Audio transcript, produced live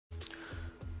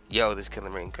Yo, this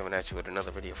killermane coming at you with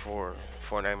another video for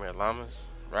Fortnitemares Llamas,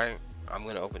 right? I'm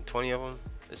gonna open 20 of them.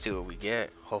 Let's see what we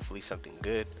get. Hopefully something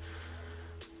good,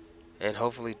 and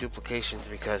hopefully duplications,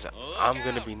 because I'm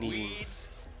gonna be needing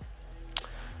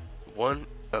one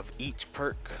of each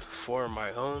perk for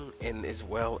my own, and as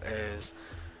well as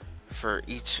for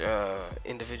each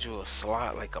individual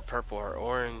slot, like a purple or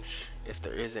orange, if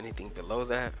there is anything below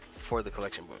that, for the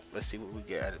collection book. Let's see what we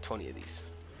get out of 20 of these.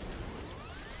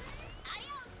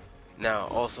 Now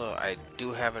also I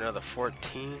do have another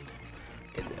 14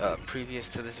 in previous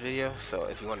to this video, so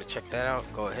if you want to check that out,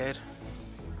 go ahead.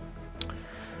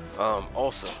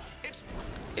 Also,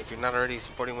 if you're not already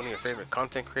supporting one of your favorite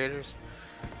content creators,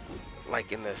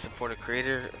 like in the supported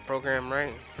creator program,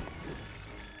 right,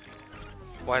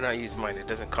 why not use mine? It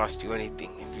doesn't cost you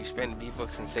anything. If you spend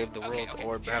V-Bucks and Save the World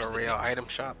or Battle Royale item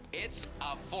shop, it's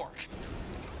a fork.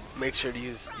 Make sure to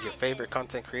use your favorite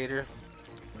content creator,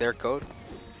 their code,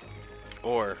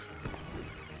 or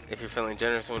if you're feeling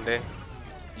generous one day,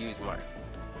 use mine.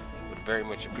 Would very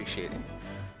much appreciate it.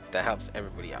 That helps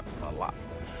everybody out a lot.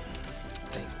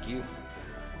 Thank you.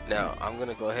 Now I'm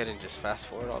gonna go ahead and just fast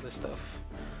forward all this stuff.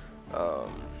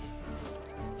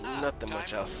 Nothing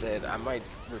much else said. I might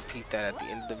repeat that at the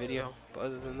end of the video, but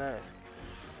other than that,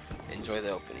 enjoy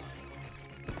the opening.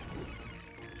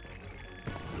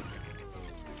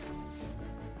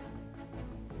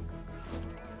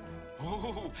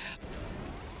 Ooh.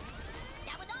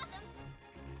 That was awesome.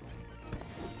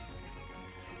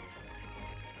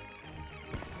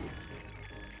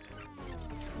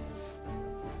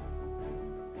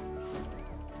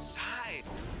 Side.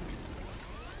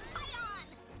 Fight on.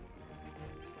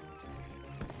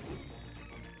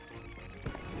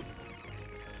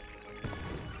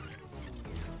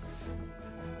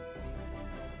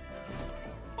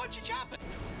 What you chopping?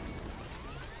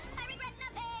 I regret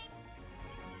nothing.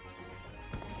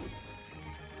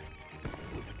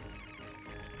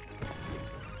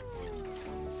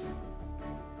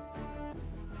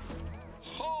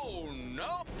 Oh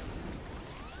no!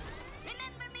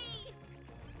 Remember me.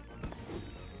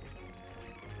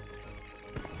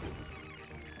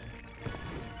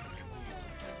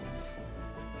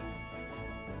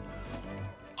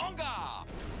 Onga!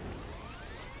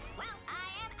 Well, I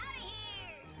am out of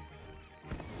here.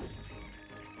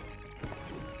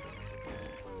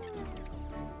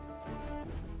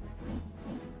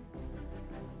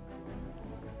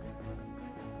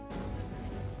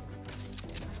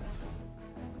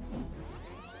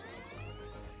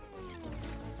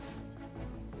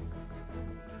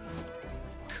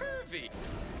 Curvy!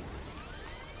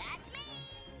 That's me.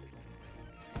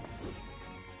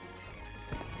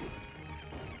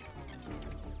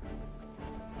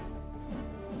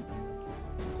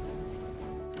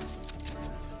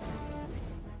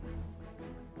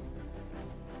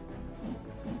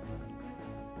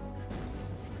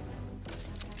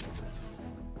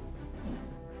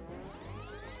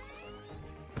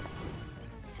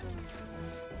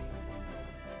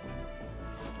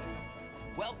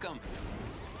 Welcome!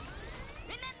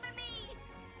 Remember me.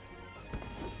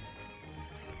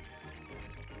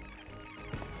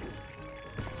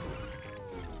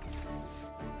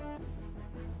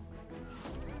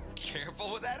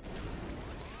 Careful with that!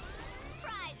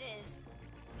 Prizes.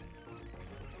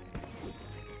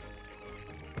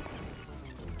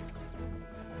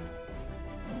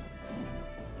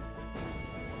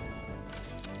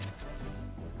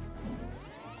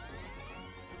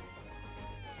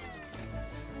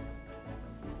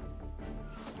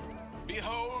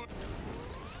 Behold!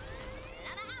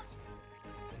 Llama out.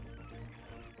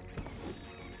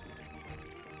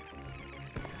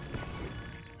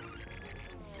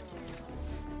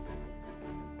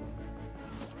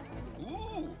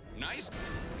 Ooh! Nice!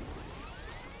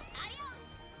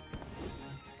 Adios.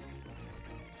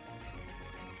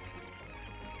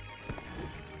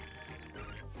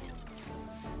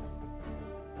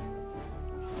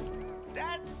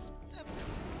 That's...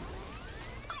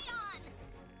 Fight on.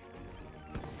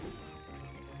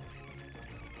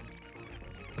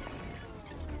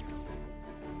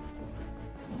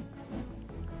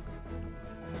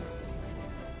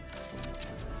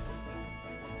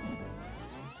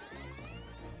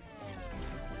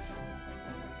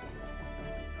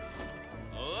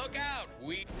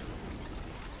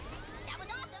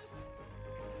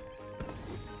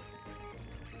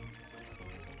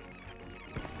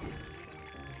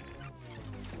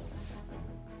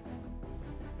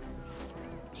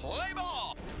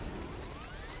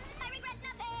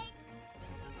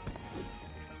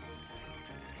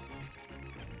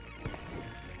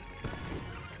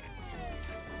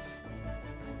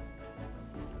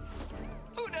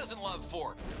 doesn't love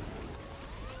Fort?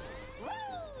 Woo!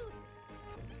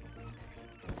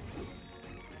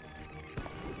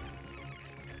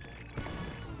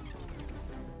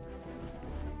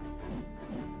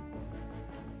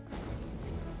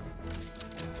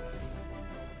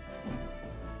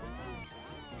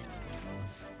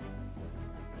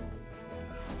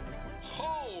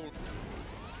 Hold.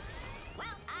 Well,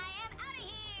 I am out of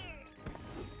here.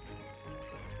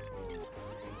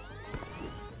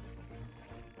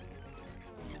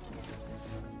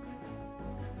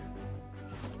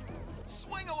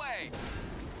 Swing away.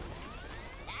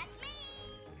 That's me.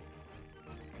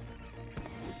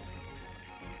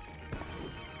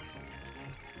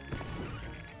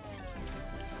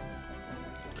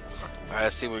 Alright,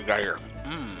 let's see what we got here.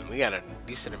 We got a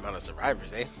decent amount of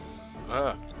survivors, eh?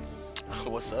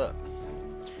 What's up?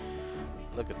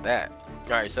 Look at that.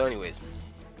 Alright, so anyways,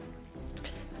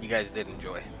 you guys did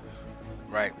enjoy,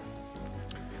 right?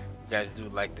 You guys do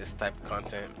like this type of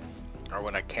content, or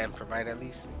what I can provide at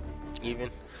least, even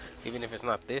if it's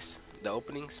not this, the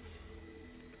openings,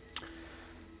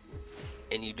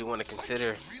 and you do want to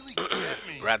consider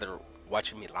rather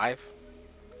watching me live,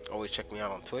 always check me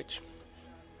out on Twitch.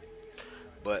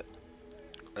 But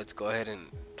let's go ahead and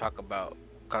talk about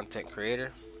content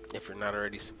creator. If you're not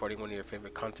already supporting one of your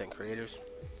favorite content creators,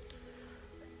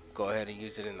 go ahead and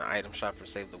use it in the item shop for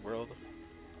Save the World,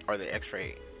 or the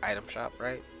X-Ray item shop,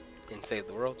 right, in Save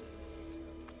the World,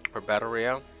 or Battle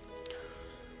Royale.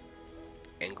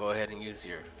 And go ahead and use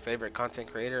your favorite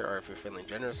content creator, or if you're feeling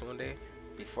generous one day,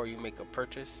 before you make a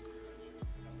purchase,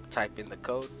 type in the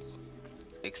code,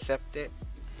 accept it.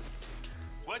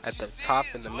 At the top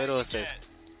in the middle it says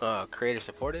creator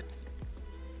supported,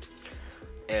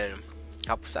 and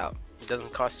help us out. It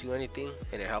doesn't cost you anything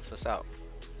and it helps us out.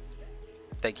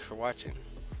 Thank you for watching.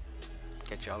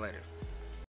 Catch y'all later.